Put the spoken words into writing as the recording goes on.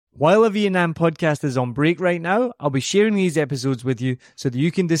While a Vietnam podcast is on break right now, I'll be sharing these episodes with you so that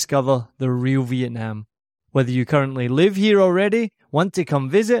you can discover the real Vietnam. Whether you currently live here already, want to come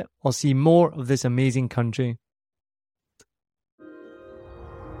visit, or see more of this amazing country.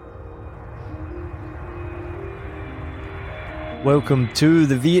 Welcome to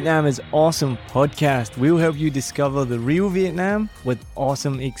the Vietnam is Awesome podcast. We'll help you discover the real Vietnam with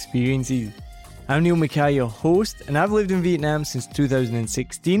awesome experiences. I'm Mischa, your host, and I've lived in Vietnam since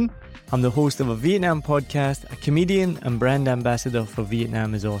 2016. I'm the host of a Vietnam podcast, a comedian, and brand ambassador for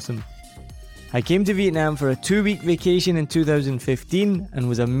Vietnam is Awesome. I came to Vietnam for a 2-week vacation in 2015 and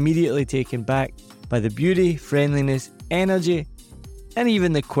was immediately taken back by the beauty, friendliness, energy, and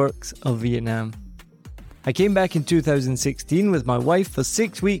even the quirks of Vietnam. I came back in 2016 with my wife for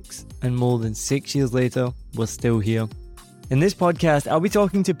 6 weeks, and more than 6 years later, we're still here. In this podcast, I'll be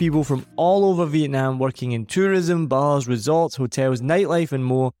talking to people from all over Vietnam working in tourism, bars, resorts, hotels, nightlife, and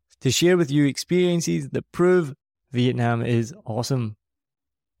more to share with you experiences that prove Vietnam is awesome.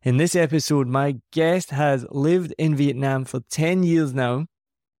 In this episode, my guest has lived in Vietnam for 10 years now.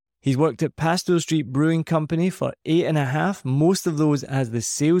 He's worked at Pasteur Street Brewing Company for 8.5, most of those as the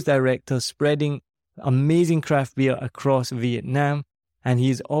sales director, spreading amazing craft beer across Vietnam. And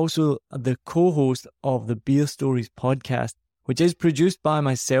he is also the co-host of the Beer Stories podcast, which is produced by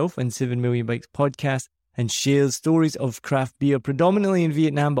myself and 7 Million Bikes podcast and shares stories of craft beer predominantly in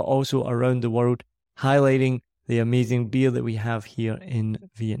Vietnam, but also around the world, highlighting the amazing beer that we have here in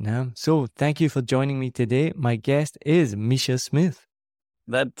Vietnam. So thank you for joining me today. My guest is Mischa Smith.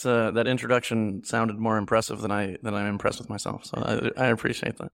 That introduction sounded more impressive than I'm impressed with myself. So I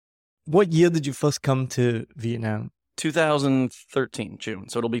appreciate that. What year did you first come to Vietnam? 2013, June.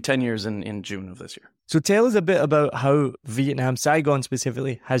 So it'll be 10 years in June of this year. So tell us a bit about how Vietnam, Saigon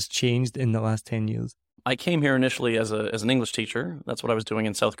specifically, has changed in the last 10 years. I came here initially as an English teacher. That's what I was doing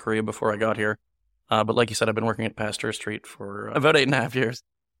in South Korea before I got here. But like you said, I've been working at Pasteur Street for about 8.5 years.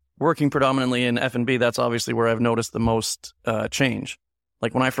 Working predominantly in F&B, that's obviously where I've noticed the most change.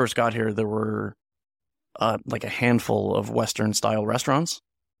 Like when I first got here, there were like a handful of Western-style restaurants.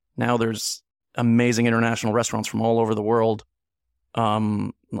 Now there's amazing international restaurants from all over the world,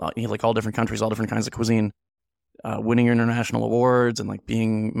 like all different countries, all different kinds of cuisine, winning international awards and like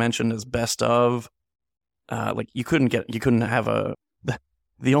being mentioned as best of. Like you couldn't have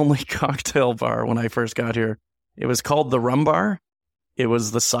the only cocktail bar when I first got here. It was called the Rum Bar. It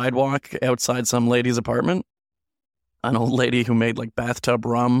was the sidewalk outside some lady's apartment. An old lady who made like bathtub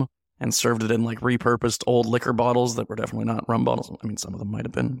rum and served it in like repurposed old liquor bottles that were definitely not rum bottles. I mean, some of them might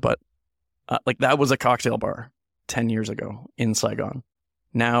have been, but like that was a cocktail bar 10 years ago in Saigon.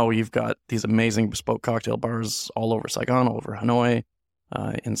 Now you've got these amazing bespoke cocktail bars all over Saigon, all over Hanoi,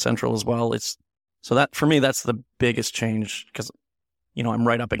 in Central as well. So that for me, that's the biggest change because, you know, I'm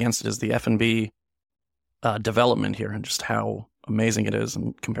right up against it is the F&B development here and just how amazing it is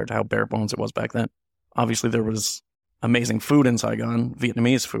and compared to how bare bones it was back then. Obviously, there was amazing food in Saigon,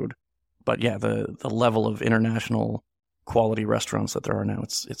 Vietnamese food. But yeah, the level of international quality restaurants that there are now,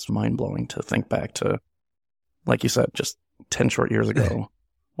 it's mind-blowing to think back to, like you said, just 10 short years ago,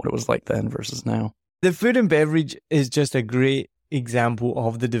 what it was like then versus now. The food and beverage is just a great example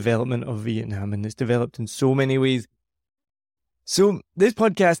of the development of Vietnam, and it's developed in so many ways. So this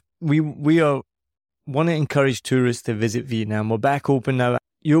podcast, we want to encourage tourists to visit Vietnam. We're back open now.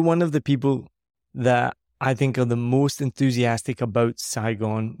 You're one of the people that I think are the most enthusiastic about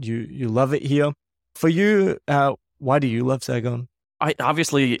Saigon. You love it here. For you, why do you love Saigon? I've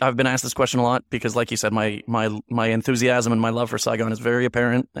been asked this question a lot because, like you said, my enthusiasm and my love for Saigon is very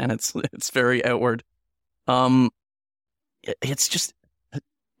apparent and it's very outward. It's just,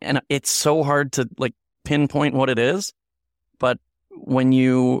 and it's so hard to like pinpoint what it is. But when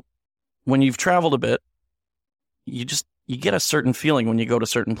you've traveled a bit, you get a certain feeling when you go to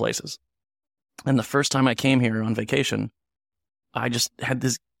certain places. And the first time I came here on vacation, I just had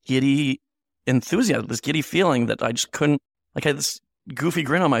this giddy enthusiasm, this giddy feeling that I just couldn't, like I had this goofy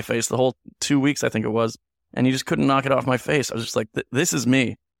grin on my face the whole 2 weeks, I think it was, and you just couldn't knock it off my face. I was just like, this is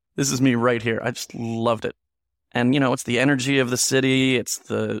me. This is me right here. I just loved it. And, you know, it's the energy of the city.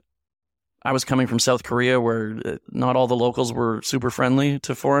 I was coming from South Korea where not all the locals were super friendly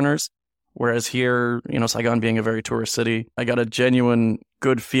to foreigners. Whereas here, you know, Saigon being a very tourist city, I got a genuine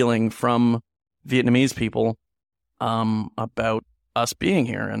good feeling from Vietnamese people about us being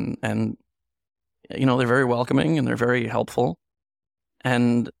here. And you know, they're very welcoming and they're very helpful.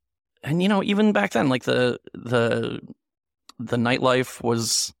 And you know, even back then, like the nightlife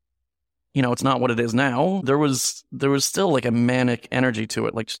was, you know, it's not what it is now. There was still like a manic energy to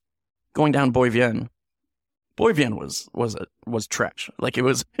it, like just going down Boy Vien. Boivien was trash. Like it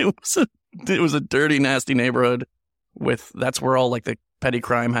was a dirty, nasty neighborhood that's where all like the petty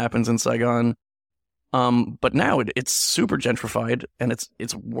crime happens in Saigon. But now it's super gentrified and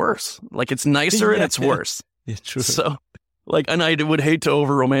it's worse. Like it's nicer and it's worse. Yeah, true. So like, and I would hate to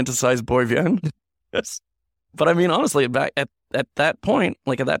over romanticize Boivien. Yes. But I mean, honestly, back at that point,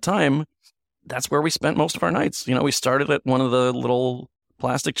 like at that time, that's where we spent most of our nights. You know, we started at one of the little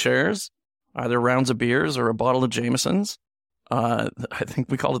plastic chairs, either rounds of beers or a bottle of Jameson's. I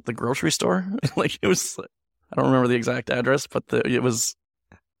think we called it the grocery store. Like it was, I don't remember the exact address, but it was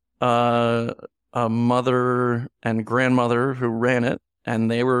a mother and grandmother who ran it,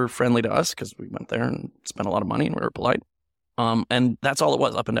 and they were friendly to us because we went there and spent a lot of money and we were polite. And that's all it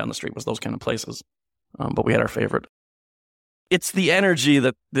was up and down the street was those kind of places. But we had our favorite. It's the energy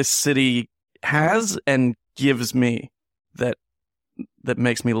that this city has and gives me that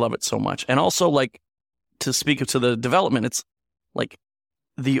makes me love it so much. And also, like, to speak to the development, it's like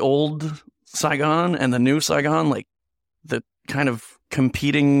the old Saigon and the new Saigon, like the kind of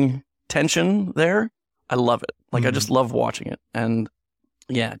competing tension there. I love it. Like, I just love watching it. And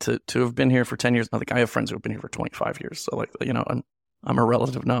yeah, to have been here for 10 years, I have friends who have been here for 25 years. So, like, you know, I'm a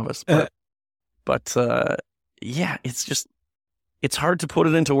relative novice. But yeah, it's hard to put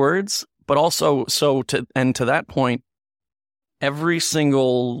it into words. But also, to that point, every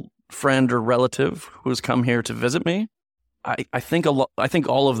single friend or relative who's come here to visit me, I think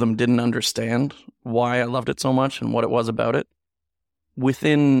all of them didn't understand why I loved it so much and what it was about it.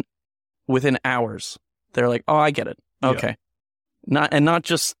 Within hours, they're like, "Oh, I get it. Okay." Yeah. Not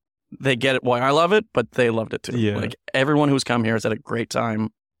just they get it why I love it, but they loved it too. Yeah. Like everyone who's come here has had a great time,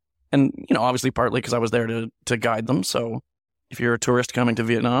 and you know, obviously partly because I was there to guide them. So if you're a tourist coming to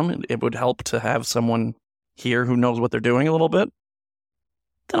Vietnam, it would help to have someone here who knows what they're doing a little bit.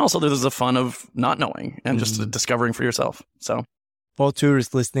 Then also there's the fun of not knowing and just discovering for yourself. So for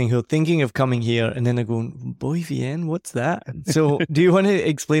tourists listening who are thinking of coming here and then they're going, Boivien, what's that? So do you want to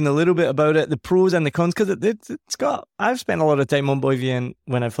explain a little bit about it, the pros and the cons? Because I've spent a lot of time on Boivien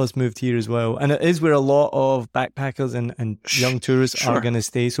when I first moved here as well. And it is where a lot of backpackers and young tourists are going to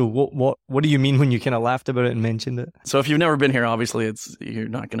stay. So what do you mean when you kind of laughed about it and mentioned it? So if you've never been here, obviously you're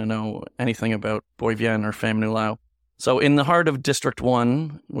not going to know anything about Boivien or Pham Nhu Lao. So in the heart of District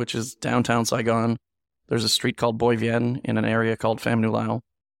 1, which is downtown Saigon, there's a street called Boivien in an area called Pham Nhu Lao.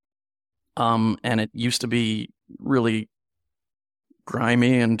 And it used to be really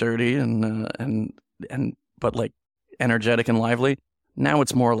grimy and dirty but like energetic and lively. Now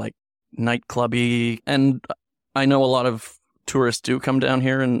it's more like nightclubby. And I know a lot of tourists do come down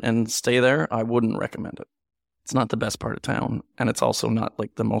here and stay there. I wouldn't recommend it. It's not the best part of town. And it's also not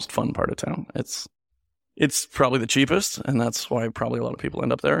like the most fun part of town. It's probably the cheapest, and that's why probably a lot of people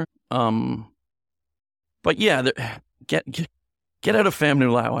end up there. But yeah, get out of Pham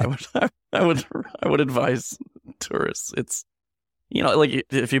Nhu Lao. I would advise tourists. It's, you know, like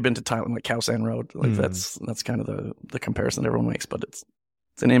if you've been to Thailand, like Khao San Road, like that's kind of the comparison that everyone makes. But it's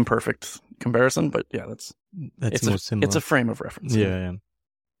an imperfect comparison. But yeah, it's a frame of reference. Yeah.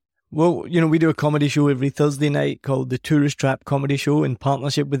 Well, you know, we do a comedy show every Thursday night called the Tourist Trap Comedy Show in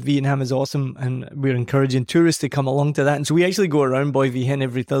partnership with Vietnam is Awesome, and we're encouraging tourists to come along to that. And so we actually go around Boivien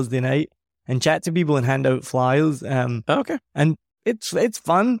every Thursday night and chat to people and hand out flyers. Okay. And it's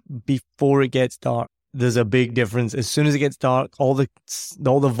fun before it gets dark. There's a big difference. As soon as it gets dark, all the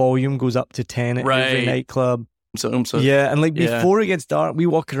volume goes up to 10 at every nightclub. Yeah, and like before it gets dark, we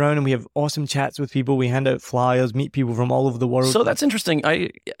walk around and we have awesome chats with people. We hand out flyers, meet people from all over the world. So that's interesting.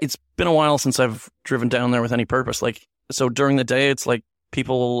 It's been a while since I've driven down there with any purpose. Like, so during the day, it's like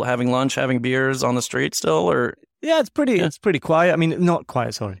people having lunch, having beers on the street still, or it's pretty quiet. I mean, not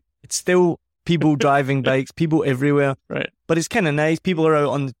quiet. Sorry, it's still people driving bikes, people everywhere. Right, but it's kind of nice. People are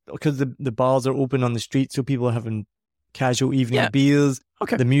out because the bars are open on the street, so people are having casual evening beers.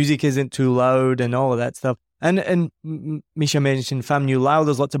 Okay, the music isn't too loud and all of that stuff. And Mischa mentioned Pham Nhu Lao.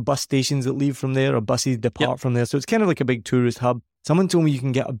 There's lots of bus stations that leave from there or buses depart from there. So it's kind of like a big tourist hub. Someone told me you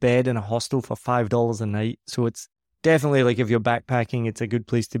can get a bed in a hostel for $5 a night. So it's definitely like if you're backpacking, it's a good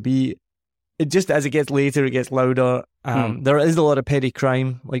place to be. It just, as it gets later, it gets louder. There is a lot of petty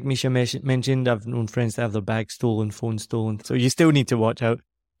crime. Like Mischa mentioned, I've known friends to have their bags stolen, phones stolen. So you still need to watch out.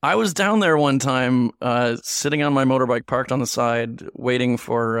 I was down there one time, sitting on my motorbike parked on the side, waiting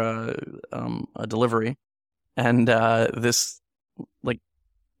for a delivery. And this like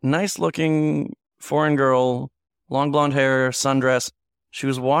nice looking foreign girl, long blonde hair, sundress, she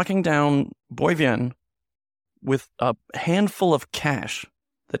was walking down Boivien with a handful of cash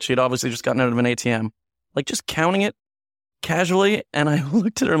that she had obviously just gotten out of an ATM, like just counting it casually. And I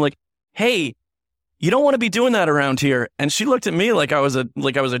looked at her and I'm like, hey, you don't want to be doing that around here. And she looked at me like I was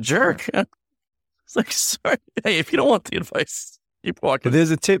a jerk. It's like, sorry. Hey, if you don't want the advice, keep walking. But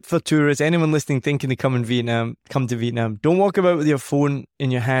there's a tip for tourists. Anyone listening thinking to come to Vietnam. Don't walk about with your phone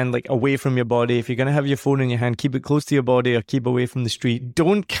in your hand, like away from your body. If you're going to have your phone in your hand, keep it close to your body or keep away from the street.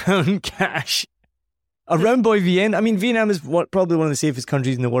 Don't count cash. Around Boy Vienne, I mean, Vietnam is probably one of the safest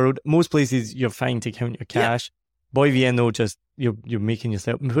countries in the world. Most places you're fine to count your cash. Yeah. Boy Vienne, though, just you're making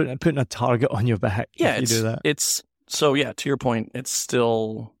yourself putting a target on your back. Yeah, if you do that. It's so yeah. To your point, it's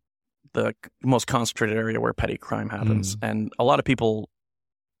still the most concentrated area where petty crime happens, and a lot of people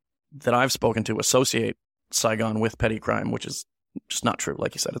that I've spoken to associate Saigon with petty crime, which is just not true.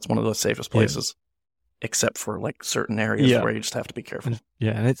 Like you said, it's one of the safest places. Except for like certain areas where you just have to be careful.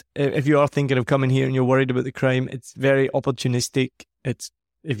 Yeah, and it's if you are thinking of coming here and you're worried about the crime, it's very opportunistic. It's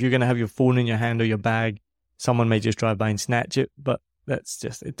if you're going to have your phone in your hand or your bag, someone may just drive by and snatch it. But it's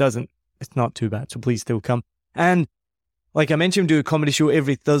not too bad. So please still come. And like I mentioned, we do a comedy show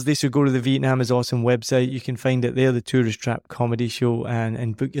every Thursday. So go to the Vietnam is Awesome website. You can find it there, the Tourist Trap Comedy Show,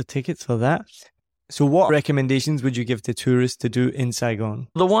 and book your tickets for that. So what recommendations would you give to tourists to do in Saigon?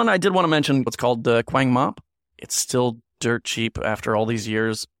 The one I did want to mention, what's called Quang Mop. It's still dirt cheap after all these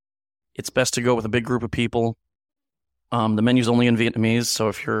years. It's best to go with a big group of people. The menu's only in Vietnamese, so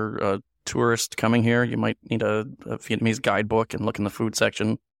if you're a tourist coming here, you might need a Vietnamese guidebook and look in the food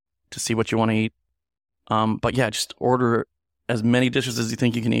section to see what you want to eat. But yeah, just order as many dishes as you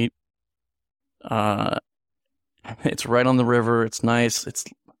think you can eat. It's right on the river. It's nice. It's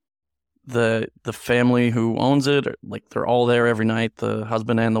the family who owns it, like they're all there every night, the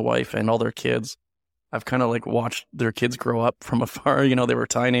husband and the wife and all their kids. I've kind of like watched their kids grow up from afar. You know, they were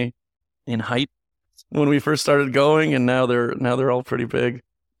tiny in height when we first started going, and now they're all pretty big.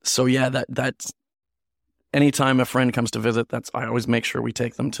 So yeah, that's anytime a friend comes to visit, I always make sure we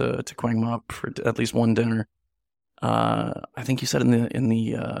take them to Quang Mop for at least one dinner. I think you said in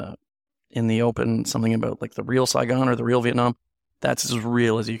the open something about like the real Saigon or the real Vietnam. That's as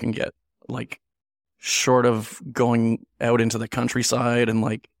real as you can get. Like, short of going out into the countryside and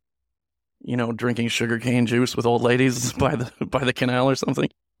like, you know, drinking sugarcane juice with old ladies by the canal or something,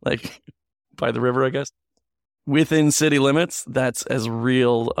 like by the river, I guess. Within city limits, that's as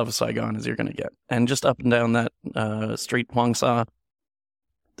real of Saigon as you're going to get. And just up and down that street, Hoang Sa,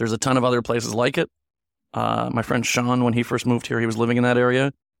 there's a ton of other places like it. My friend Sean, when he first moved here, he was living in that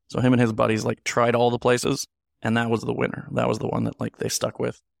area. So him and his buddies like tried all the places, and that was the winner. That was the one that like they stuck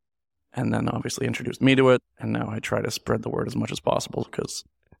with. And then obviously introduced me to it, and now I try to spread the word as much as possible because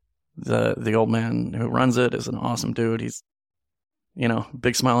the old man who runs it is an awesome dude. He's, you know,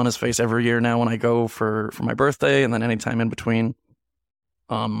 big smile on his face every year now when I go for my birthday, and then anytime in between.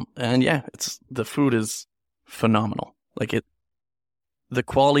 And yeah, the food is phenomenal. Like the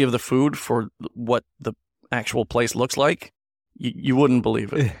quality of the food for what the actual place looks like, you wouldn't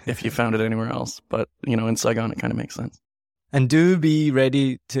believe it if you found it anywhere else. But, you know, in Saigon, it kind of makes sense. And do be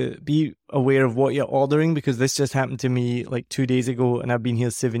ready to be aware of what you're ordering, because this just happened to me like 2 days ago, and I've been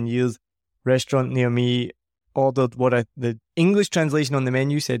here 7 years. Restaurant near me ordered the English translation on the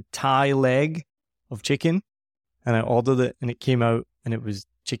menu said Thai leg of chicken, and I ordered it, and it came out, and it was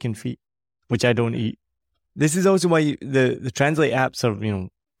chicken feet, which I don't eat. This is also why the Translate apps are, you know,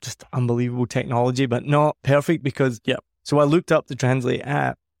 just unbelievable technology, but not perfect because, so I looked up the Translate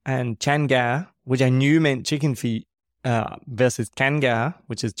app, and Changa, which I knew meant chicken feet, versus Kanga,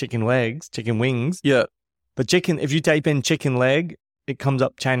 which is chicken legs, chicken wings. Yeah. But if you type in chicken leg, it comes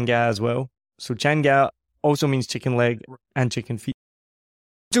up Changa as well. So Changa also means chicken leg and chicken feet.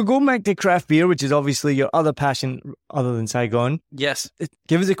 So going back to craft beer, which is obviously your other passion other than Saigon. Yes.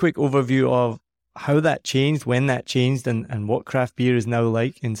 Give us a quick overview of how that changed, when that changed, and what craft beer is now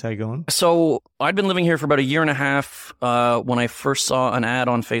like in Saigon. So I'd been living here for about a year and a half when I first saw an ad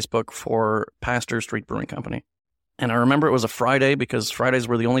on Facebook for Pasteur Street Brewing Company. And I remember it was a Friday because Fridays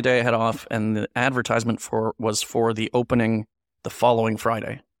were the only day I had off, and the advertisement was for the opening the following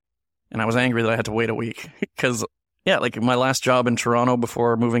Friday. And I was angry that I had to wait a week because, yeah, like my last job in Toronto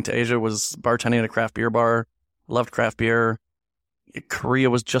before moving to Asia was bartending at a craft beer bar. Loved craft beer. Korea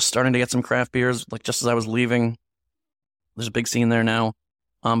was just starting to get some craft beers, like just as I was leaving. There's a big scene there now.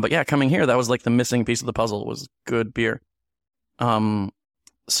 But yeah, coming here, that was like the missing piece of the puzzle was good beer.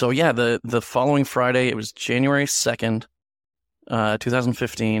 So yeah, the following Friday, it was January 2nd,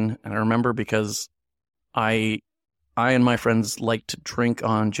 2015. And I remember because I and my friends like to drink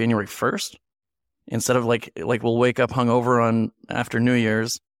on January 1st instead of like we'll wake up hungover on after New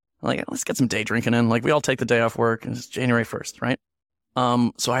Year's. Like, let's get some day drinking in. Like, we all take the day off work and it's January 1st, right?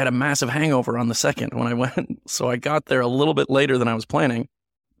 So I had a massive hangover on the 2nd when I went. So I got there a little bit later than I was planning.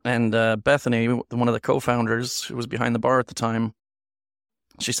 And Bethany, one of the co-founders who was behind the bar at the time,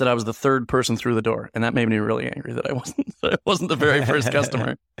 she said I was the third person through the door, and that made me really angry that I wasn't the very first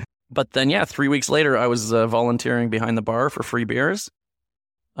customer. But then, 3 weeks later, I was volunteering behind the bar for free beers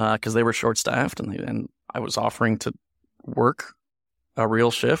because they were short-staffed, and I was offering to work a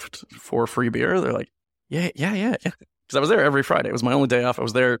real shift for free beer. They're like, yeah. Because I was there every Friday. It was my only day off. I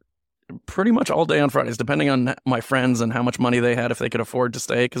was there pretty much all day on Fridays, depending on my friends and how much money they had, if they could afford to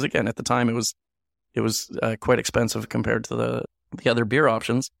stay. Because again, at the time, it was quite expensive compared to the other beer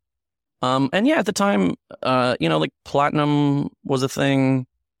options. And at the time, like Platinum was a thing,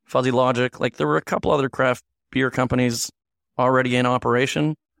 Fuzzy Logic. Like there were a couple other craft beer companies already in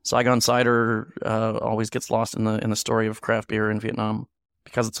operation. Saigon cider always gets lost in the story of craft beer in Vietnam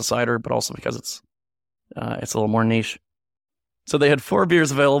because it's a cider, but also because it's a little more niche. So they had 4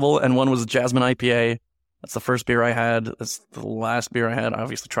 beers available, and one was a Jasmine IPA. That's the first beer I had. That's the last beer I had. I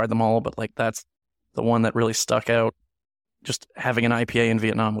obviously tried them all, but like that's the one that really stuck out. Just having an IPA in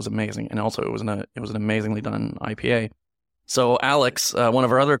Vietnam was amazing, and also it was an amazingly done IPA. So Alex, one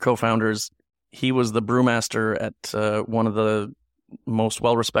of our other co-founders, he was the brewmaster at one of the most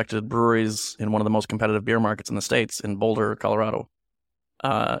well-respected breweries in one of the most competitive beer markets in the States, in Boulder, Colorado.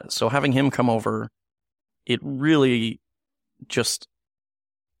 So having him come over, it really just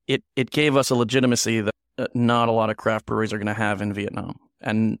it gave us a legitimacy that not a lot of craft breweries are going to have in Vietnam.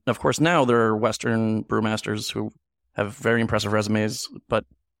 And of course, now there are Western brewmasters who have very impressive resumes, but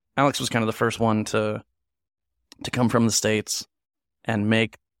Alex was kind of the first one to come from the States and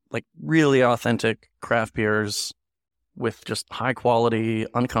make like really authentic craft beers with just high quality,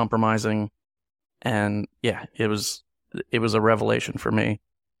 uncompromising. And it was a revelation for me.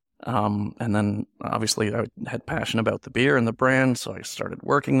 And then obviously I had passion about the beer and the brand, so I started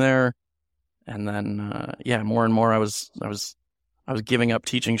working there. And then more and more I was giving up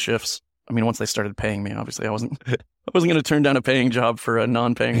teaching shifts. I mean, once they started paying me, obviously I wasn't going to turn down a paying job for a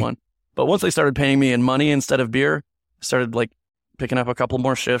non-paying one. But once they started paying me in money instead of beer, I started like picking up a couple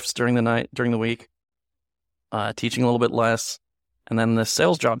more shifts during the week, teaching a little bit less. And then the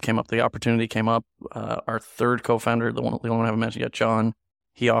sales job came up, the opportunity came up. Our third co-founder, the only one I haven't mentioned yet, John,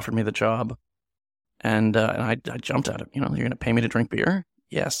 he offered me the job, and I jumped at it. You're going to pay me to drink beer?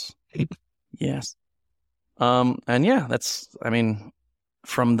 Yes. Yes. From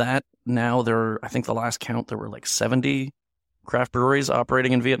that, now I think the last count, there were like 70 craft breweries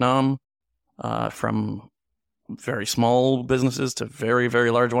operating in Vietnam, from very small businesses to very,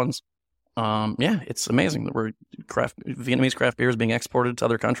 very large ones. It's amazing that Vietnamese craft beer is being exported to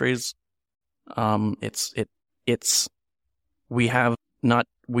other countries.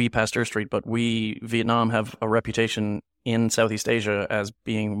 Pasteur Street, but Vietnam have a reputation in Southeast Asia as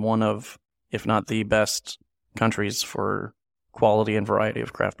being one of, if not the best countries for quality and variety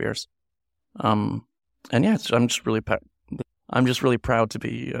of craft beers. I'm just really proud to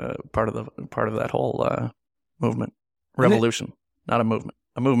be part of that whole movement. Revolution, not a movement.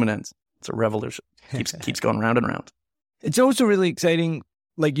 A movement ends. It's a revolution. Keeps going round and round. It's also really exciting,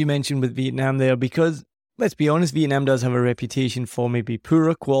 like you mentioned with Vietnam there, because let's be honest, Vietnam does have a reputation for maybe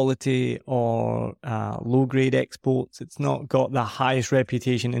poorer quality or low-grade exports. It's not got the highest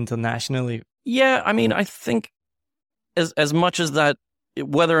reputation internationally. Yeah, I mean, I think as much as that,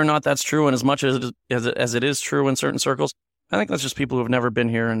 whether or not that's true, and as much as it is true in certain circles, I think that's just people who have never been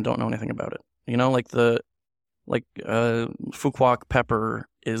here and don't know anything about it. Phu Quoc pepper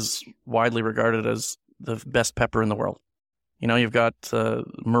is widely regarded as the best pepper in the world. You've got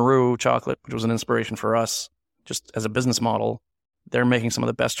Maru chocolate, which was an inspiration for us just as a business model. They're making some of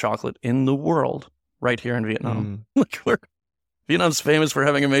the best chocolate in the world right here in Vietnam. Vietnam's famous for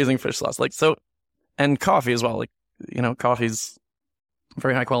having amazing fish sauce. And coffee as well. Coffee's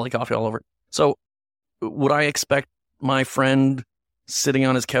very high quality coffee all over. So would I expect my friend sitting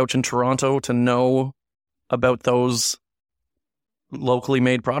on his couch in Toronto to know about those locally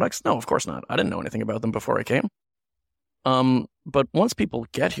made products? No, of course not. I didn't know anything about them before I came. But once people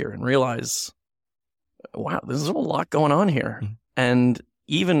get here and realize, wow, there's a lot going on here. Mm-hmm. And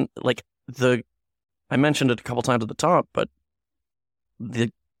even I mentioned it a couple times at the top, but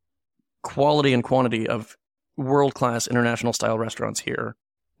the quality and quantity of world-class international style restaurants here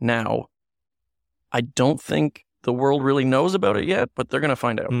now, I don't think the world really knows about it yet, but they're going to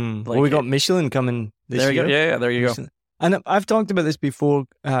find out. We got Michelin coming this year. There you go. Yeah, there you go. And I've talked about this before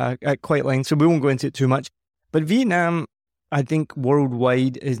at quite length, so we won't go into it too much. But Vietnam, I think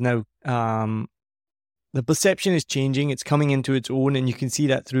worldwide is now, the perception is changing. It's coming into its own, and you can see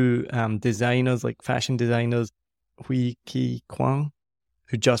that through designers, like fashion designers, Huy Ki Quang,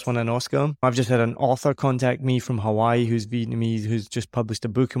 who just won an Oscar. I've just had an author contact me from Hawaii who's Vietnamese, who's just published a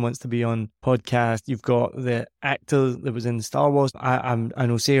book and wants to be on podcast. You've got the actor that was in Star Wars. I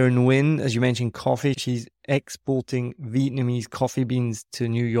know Sarah Nguyen, as you mentioned, coffee. She's exporting Vietnamese coffee beans to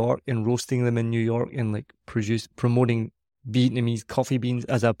New York and roasting them in New York and like promoting Vietnamese coffee beans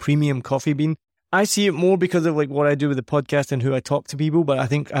as a premium coffee bean. I see it more because of like what I do with the podcast and who I talk to people. But I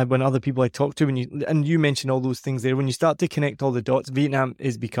think when other people I talk to, and you mentioned all those things there, when you start to connect all the dots, Vietnam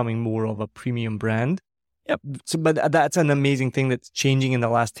is becoming more of a premium brand. Yep. So, but that's an amazing thing that's changing in the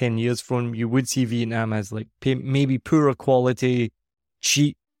last 10 years from you would see Vietnam as like maybe poorer quality,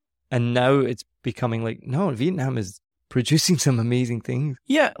 cheap. And now it's becoming like, no, Vietnam is producing some amazing things.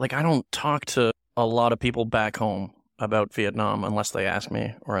 Yeah. Like I don't talk to a lot of people back home about Vietnam unless they ask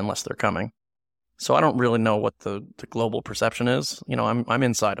me or unless they're coming. So I don't really know what the global perception is. You know, I'm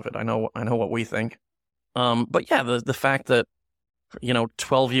inside of it. I know what we think. But yeah, the fact that,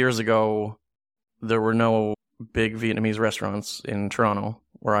 12 years ago there were no big Vietnamese restaurants in Toronto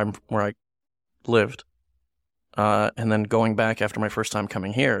where I lived. And then going back after my first time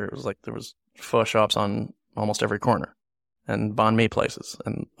coming here, it was like there was pho shops on almost every corner and banh mi places,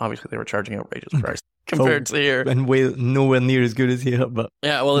 and obviously they were charging outrageous price compared to here, and nowhere near as good as here. But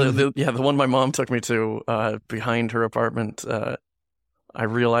yeah, well, the one my mom took me to behind her apartment, I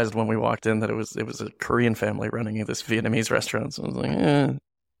realized when we walked in that it was a Korean family running this Vietnamese restaurant. So I was like,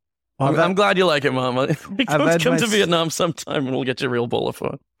 I'm glad you like it, Mom. Come to Vietnam sometime and we'll get you a real bowl of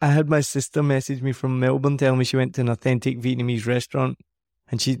pho. I had my sister message me from Melbourne telling me she went to an authentic Vietnamese restaurant.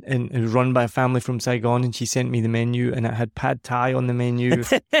 And it was run by a family from Saigon, and she sent me the menu, and it had pad thai on the menu,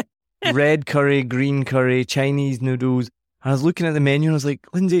 red curry, green curry, Chinese noodles. And I was looking at the menu, and I was like,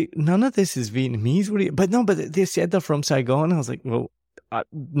 Lindsay, none of this is Vietnamese. But they said they're from Saigon. I was like, well,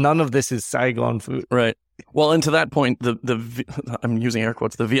 none of this is Saigon food. Right. Well, and to that point, I'm using air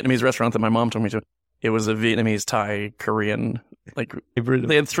quotes, the Vietnamese restaurant that my mom took me to, it was a Vietnamese, Thai, Korean, like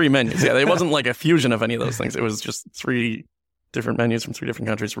they had 3 menus. Yeah, it wasn't like a fusion of any of those things. It was just 3 different menus from 3 different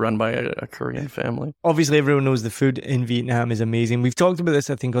countries run by a Korean family. Obviously, everyone knows the food in Vietnam is amazing. We've talked about this,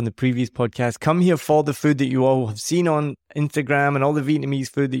 I think, on the previous podcast. Come here for the food that you all have seen on Instagram and all the Vietnamese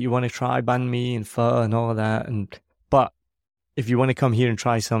food that you want to try, banh mi and pho and all of that. But if you want to come here and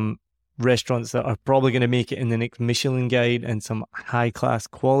try some restaurants that are probably going to make it in the next Michelin guide and some high-class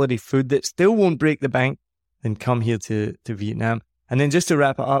quality food that still won't break the bank, then come here to Vietnam. And then just to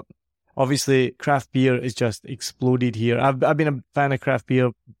wrap it up, obviously, craft beer is just exploded here. I've been a fan of craft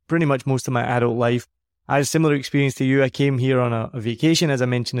beer pretty much most of my adult life. I had a similar experience to you. I came here on a vacation, as I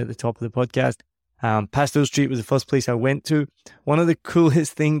mentioned at the top of the podcast. Pasteur Street was the first place I went to. One of the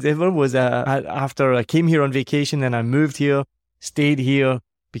coolest things ever was after I came here on vacation, then I moved here, stayed here,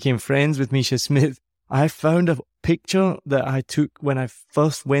 became friends with Mischa Smith. I found a picture that I took when I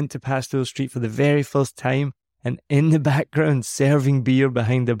first went to Pasteur Street for the very first time. And in the background, serving beer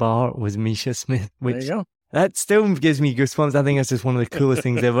behind the bar was Mischa Smith. Which, there you go. That still gives me goosebumps. I think that's just one of the coolest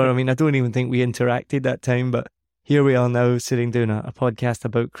things ever. I mean, I don't even think we interacted that time, but here we are now sitting doing a podcast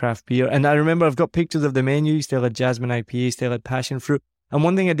about craft beer. And I remember I've got pictures of the menu. Still had Jasmine IPA, still had passion fruit. And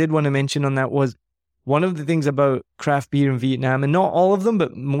one thing I did want to mention on that was one of the things about craft beer in Vietnam, and not all of them,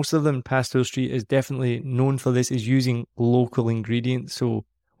 but most of them, Pasteur Street is definitely known for this, is using local ingredients. So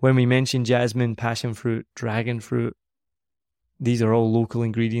when we mention jasmine, passion fruit, dragon fruit, these are all local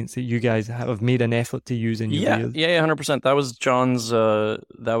ingredients that you guys have made an effort to use in your beers. Yeah, 100%.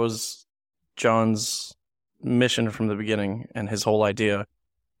 That was John's mission from the beginning, and his whole idea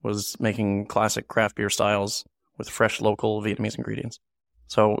was making classic craft beer styles with fresh local Vietnamese ingredients.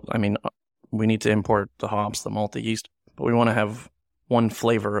 So, I mean, we need to import the hops, the malt, the yeast, but we want to have one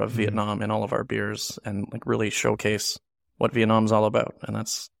flavor of Vietnam in all of our beers and like really showcase what Vietnam's all about. And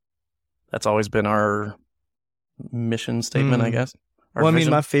that's always been our mission statement, I guess. Well, I mean,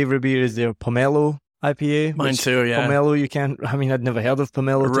 my favorite beer is their Pomelo IPA. Mine too, yeah. Pomelo, I'd never heard of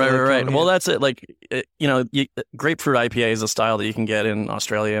Pomelo. Right. Well, that's it. Like, grapefruit IPA is a style that you can get in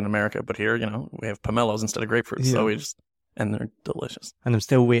Australia and America, but here, we have pomelos instead of grapefruit. Yeah. So and they're delicious. And I'm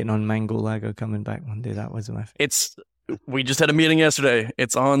still waiting on Mango Lager coming back one day. That was my favorite. We just had a meeting yesterday.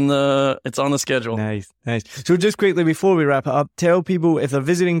 It's on the schedule. Nice. So just quickly before we wrap it up, tell people if they're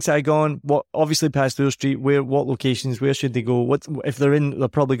visiting Saigon, obviously Pasteur Street, what locations, where should they go? If they're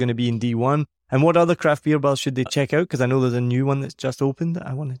probably going to be in D1, and what other craft beer bars should they check out? Because I know there's a new one that's just opened that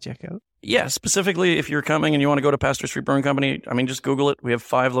I want to check out. Yeah, specifically if you're coming and you want to go to Pasteur Street Brewing Company, I mean, just Google it. We have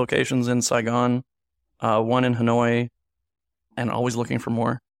 5 locations in Saigon, 1 in Hanoi, and always looking for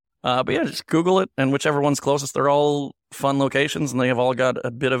more. But yeah, just Google it, and whichever one's closest, they're all fun locations, and they have all got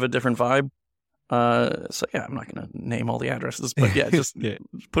a bit of a different vibe. So yeah, I'm not going to name all the addresses, but yeah, just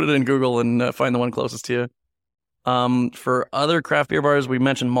put it in Google and find the one closest to you. For other craft beer bars, we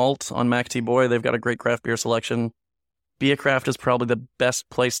mentioned Malt on Mac T Boy. They've got a great craft beer selection. Be a Craft is probably the best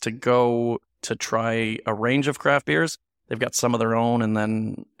place to go to try a range of craft beers. They've got some of their own, and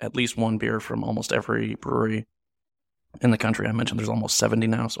then at least one beer from almost every brewery in the country. I mentioned there's almost 70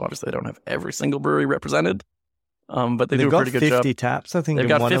 now, so obviously they don't have every single brewery represented. But they do a pretty good job. They've got 50 taps, I think. They've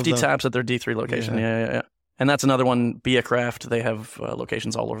got 50 taps at their D3 location. Yeah. And that's another one, Be a Craft. They have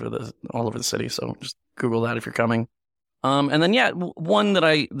locations all over the city, so just Google that if you're coming. And then one that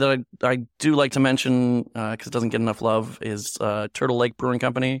I do like to mention because it doesn't get enough love is Turtle Lake Brewing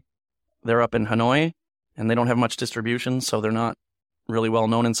Company. They're up in Hanoi, and they don't have much distribution, so they're not really well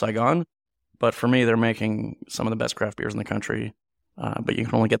known in Saigon. But for me, they're making some of the best craft beers in the country. But you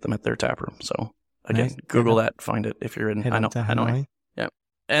can only get them at their tap room. So again, nice. Google that, find it if you're in Hanoi. Yeah.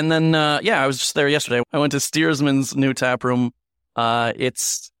 And then I was just there yesterday. I went to Steersman's new tap room.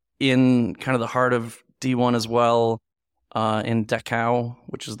 It's in kind of the heart of D1 as well. In Dachau,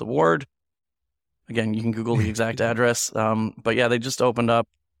 which is the ward. Again, you can Google the exact address. But yeah, they just opened up,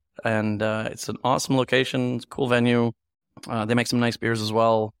 and it's an awesome location. It's a cool venue. They make some nice beers as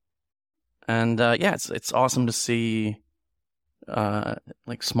well. And it's awesome to see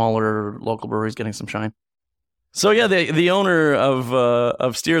like smaller local breweries getting some shine. So yeah, the owner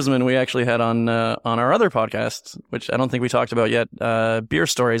of Steersman we actually had on our other podcast, which I don't think we talked about yet, Beer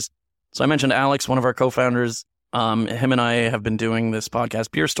Stories. So I mentioned Alex, one of our co-founders. Him and I have been doing this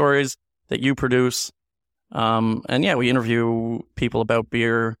podcast, Beer Stories, that you produce. And yeah, we interview people about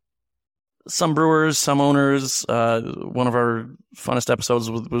beer, some brewers, some owners. One of our funnest episodes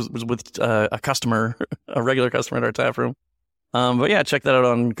was with a customer, a regular customer at our tap room. But yeah, check that out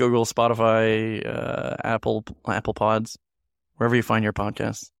on Google, Spotify, Apple Pods, wherever you find your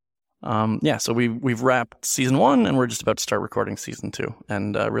podcasts. So we've wrapped season 1 and we're just about to start recording season 2,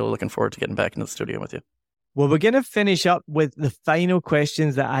 and really looking forward to getting back into the studio with you. Well, we're going to finish up with the final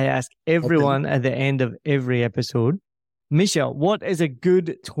questions that I ask everyone at the end of every episode. Mischa, what is a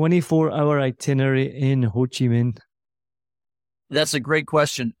good 24-hour itinerary in Ho Chi Minh? That's a great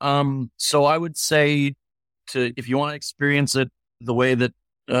question. So I would say if you want to experience it the way that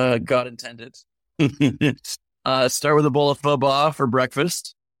God intended, start with a bowl of pho ba for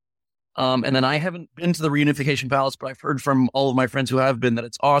breakfast. And then I haven't been to the Reunification Palace, but I've heard from all of my friends who have been that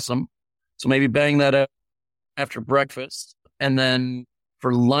it's awesome. So maybe bang that out after breakfast. And then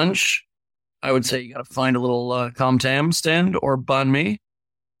for lunch, I would say you got to find a little com tam stand or banh mi,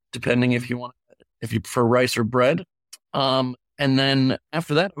 depending if you prefer rice or bread. And then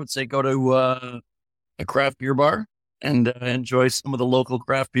after that, I would say go to a craft beer bar and enjoy some of the local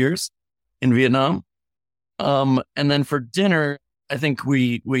craft beers in Vietnam. And then for dinner, I think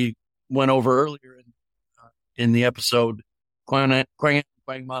we went over earlier in the episode, Quang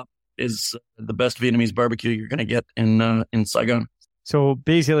Ma is the best Vietnamese barbecue you're going to get in Saigon. So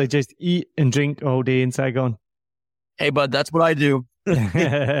basically just eat and drink all day in Saigon. Hey, bud, that's what I do.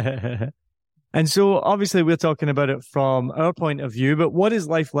 And so obviously we're talking about it from our point of view, but what is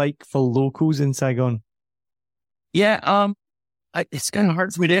life like for locals in Saigon? Yeah, it's kind of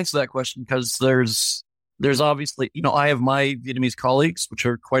hard for me to answer that question because there's obviously, I have my Vietnamese colleagues, which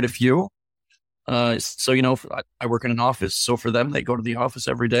are quite a few. So, I work in an office. So for them, they go to the office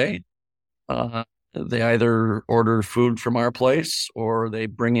every day. They either order food from our place or they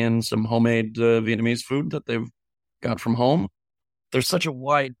bring in some homemade Vietnamese food that they've got from home. There's such a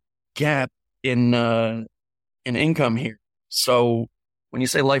wide gap in income here. So when you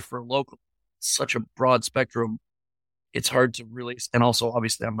say life for a local, it's such a broad spectrum. It's hard to really, and also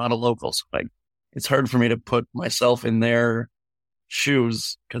obviously I'm not a local, so it's hard for me to put myself in their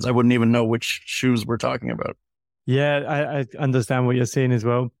shoes because I wouldn't even know which shoes we're talking about. Yeah, I understand what you're saying as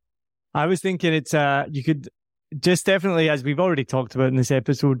well. I was thinking it's you could just definitely, as we've already talked about in this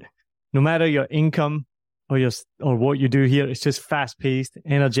episode, no matter your income or what you do here, it's just fast paced,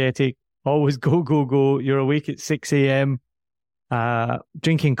 energetic, always go, go, go. You're awake at 6 a.m.,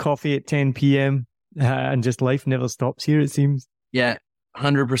 drinking coffee at 10 p.m., and just life never stops here, it seems. Yeah,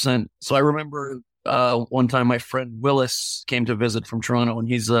 100%. So I remember one time my friend Willis came to visit from Toronto, and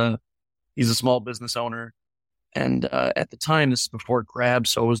he's a small business owner. And at the time, this is before Grab,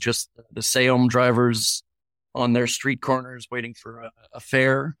 so it was just the Seom drivers on their street corners waiting for a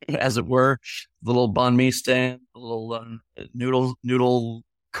fare, as it were. The little banh mi stand, the little noodle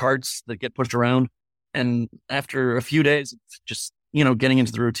carts that get pushed around. And after a few days, just, getting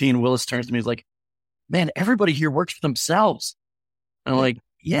into the routine, Willis turns to me, he's like, man, everybody here works for themselves. And I'm like,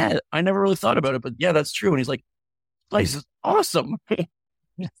 yeah, I never really thought about it, but yeah, that's true. And he's like, this place is awesome.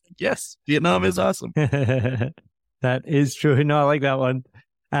 yes, Vietnam is awesome. That is true. No, I like that one.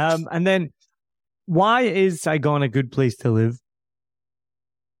 And then, why is Saigon a good place to live?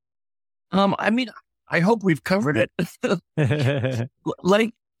 I mean, I hope we've covered it.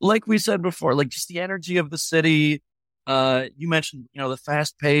 Like we said before, like just the energy of the city. You mentioned, the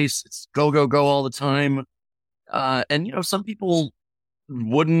fast pace. It's go, go, go all the time. And some people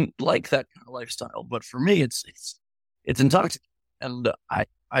wouldn't like that kind of lifestyle, but for me, it's intoxicating. And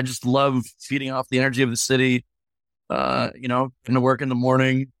I just love feeding off the energy of the city. Into work in the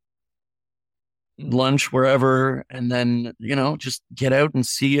morning, lunch wherever, and then just get out and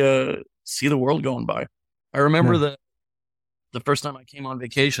see the world going by. I remember the first time I came on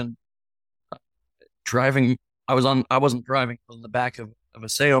vacation, driving. I wasn't driving. I was in the back of a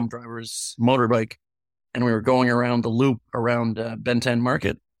Saigon driver's motorbike, and we were going around the loop around Ben 10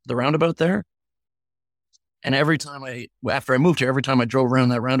 Market, the roundabout there. And after I moved here, every time I drove around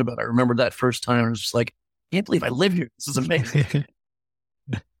that roundabout, I remembered that first time. I was just like, I can't believe I live here. This is amazing.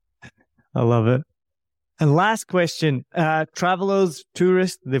 I love it. And last question, travelers,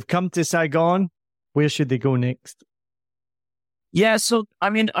 tourists, they've come to Saigon. Where should they go next? Yeah, so, I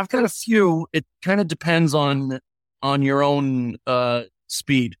mean, I've got a few. It kind of depends on your own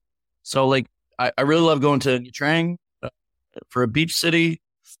speed. So, like, I really love going to Nha Trang for a beach city.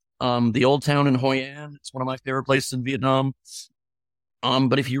 The old town in Hoi An, it's one of my favorite places in Vietnam.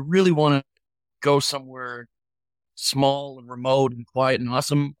 But if you really want to go somewhere small and remote and quiet and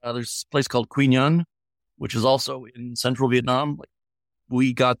awesome, there's a place called Quy Nhon, which is also in central Vietnam. Like,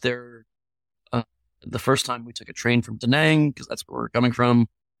 we got there the first time we took a train from Da Nang, because that's where we're coming from.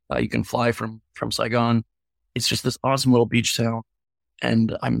 You can fly from Saigon. It's just this awesome little beach town,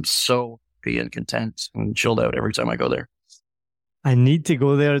 and I'm so happy and content and chilled out every time I go there. I need to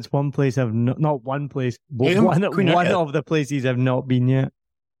go there. It's one place I've not one place, but one of the places I've not been yet.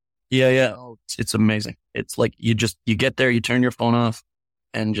 Yeah. Oh, it's amazing. It's like you get there, you turn your phone off,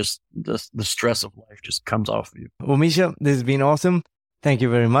 and just the stress of life just comes off of you. Well, Mischa, this has been awesome. Thank you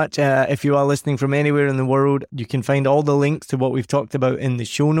very much. If you are listening from anywhere in the world, you can find all the links to what we've talked about in the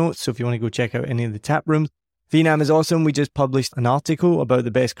show notes. So if you want to go check out any of the tap rooms, Vietnam is awesome. We just published an article about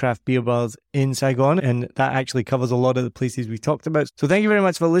the best craft beer bars in Saigon, and that actually covers a lot of the places we talked about. So thank you very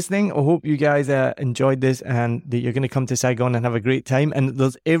much for listening. I hope you guys enjoyed this and that you're going to come to Saigon and have a great time. And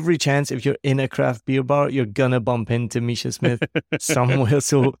there's every chance if you're in a craft beer bar, you're going to bump into Mischa Smith somewhere.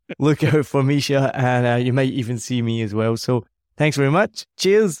 So look out for Mischa, and you might even see me as well. So thanks very much.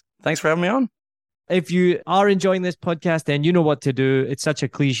 Cheers. Thanks for having me on. If you are enjoying this podcast, then you know what to do. It's such a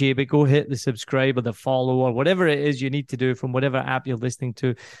cliche, but go hit the subscribe or the follow or whatever it is you need to do from whatever app you're listening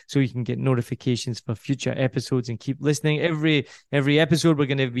to, so you can get notifications for future episodes and keep listening. Every episode, we're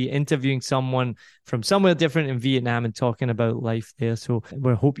going to be interviewing someone from somewhere different in Vietnam and talking about life there. So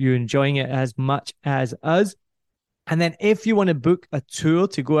we hope you're enjoying it as much as us. And then if you want to book a tour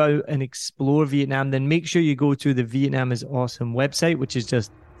to go out and explore Vietnam, then make sure you go to the Vietnam is Awesome website, which is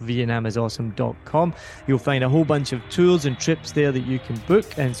just vietnamisawesome.com. You'll find a whole bunch of tours and trips there that you can book,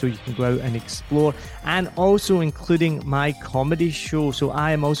 and so you can go out and explore, and also including my comedy show. So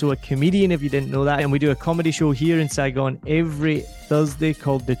I am also a comedian, if you didn't know that, and we do a comedy show here in Saigon every Thursday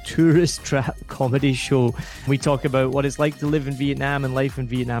called the Tourist Trap Comedy Show. We talk about what it's like to live in Vietnam and life in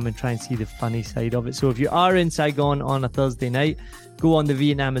Vietnam and try and see the funny side of it. So if you are in Saigon on a Thursday night, go on the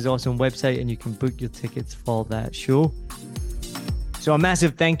Vietnam is Awesome website and you can book your tickets for that show. So a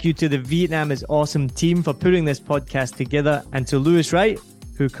massive thank you to the Vietnam is Awesome team for putting this podcast together, and to Lewis Wright,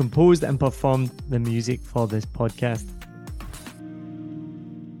 who composed and performed the music for this podcast.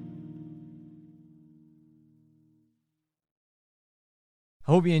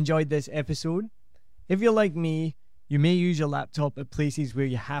 I hope you enjoyed this episode. If you're like me, you may use your laptop at places where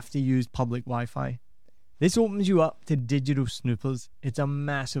you have to use public Wi-Fi. This opens you up to digital snoopers. It's a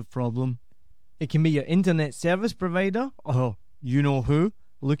massive problem. It can be your internet service provider, or you know who,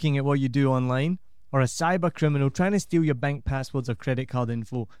 looking at what you do online, or a cyber criminal trying to steal your bank passwords or credit card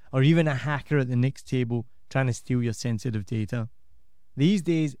info, or even a hacker at the next table trying to steal your sensitive data. These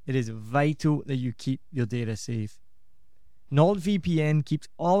days, it is vital that you keep your data safe. NordVPN keeps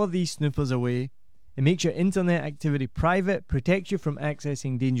all of these snoopers away. It makes your internet activity private, protects you from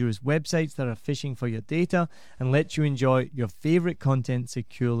accessing dangerous websites that are phishing for your data, and lets you enjoy your favorite content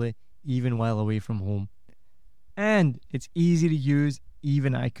securely, even while away from home. And it's easy to use,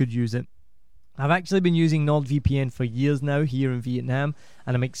 even I could use it. I've actually been using NordVPN for years now here in Vietnam,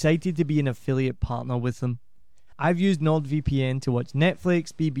 and I'm excited to be an affiliate partner with them. I've used NordVPN to watch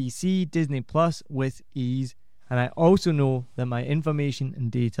Netflix, BBC, Disney Plus with ease, and I also know that my information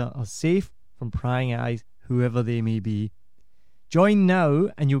and data are safe from prying eyes, whoever they may be. Join now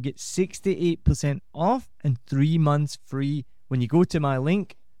and you'll get 68% off and 3 months free when you go to my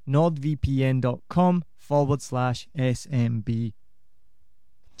link, nordvpn.com/SMB.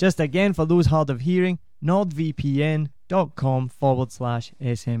 Just again, for those hard of hearing,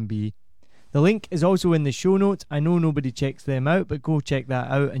 nordvpn.com/SMB. The link is also in the show notes. I know nobody checks them out, but go check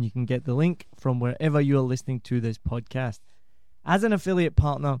that out and you can get the link from wherever you are listening to this podcast. As an affiliate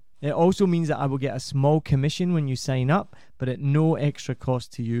partner, it also means that I will get a small commission when you sign up, but at no extra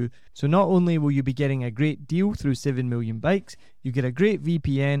cost to you. So not only will you be getting a great deal through 7 Million Bikes, you get a great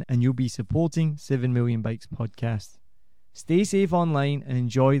VPN and you'll be supporting 7 Million Bikes podcast. Stay safe online and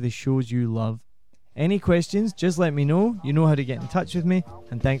enjoy the shows you love. Any questions, just let me know. You know how to get in touch with me.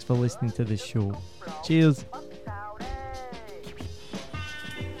 And thanks for listening to this show. Cheers.